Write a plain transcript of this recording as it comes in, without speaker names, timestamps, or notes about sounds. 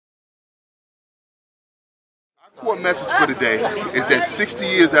Core message for today is that 60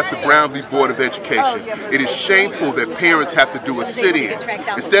 years after Brown v. Board of Education, it is shameful that parents have to do a sit-in.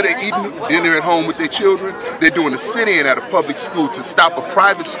 Instead of eating dinner at home with their children, they're doing a sit-in at a public school to stop a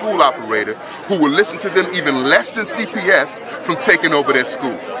private school operator who will listen to them even less than CPS from taking over their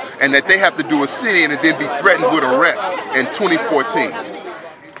school. And that they have to do a sit-in and then be threatened with arrest in 2014.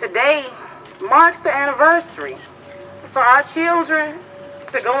 Today marks the anniversary for our children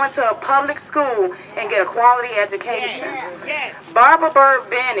to go into a public school and get a quality education. Barbara Bird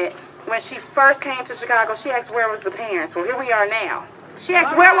Bennett, when she first came to Chicago, she asked where was the parents. Well, here we are now. She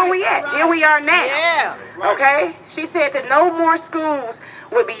asked where were we at? Here we are now. Okay? She said that no more schools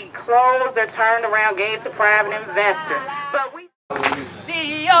would be closed or turned around, gave to private investors. But we...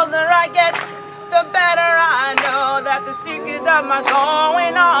 The older I get, the better I know that the secret of my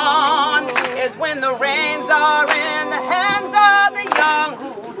going on is when the reins are in the hands of the young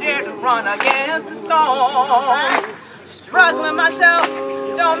who dare to run against the storm. Struggling myself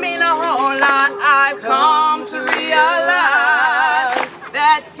don't mean a whole lot. I've come to realize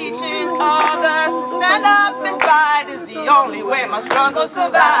that teaching others to stand up and fight is the only way my struggle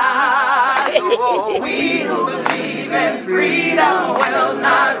survives. Oh, we who believe in freedom will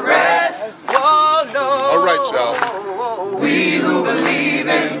not rest. Oh, no. All right, y'all. We who believe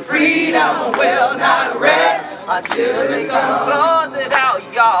in freedom will not rest until they come close it out,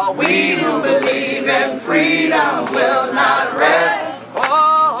 y'all. We who believe in freedom will not rest.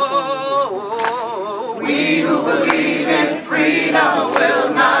 Oh, we who believe in freedom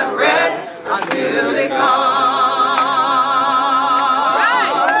will not rest until they come.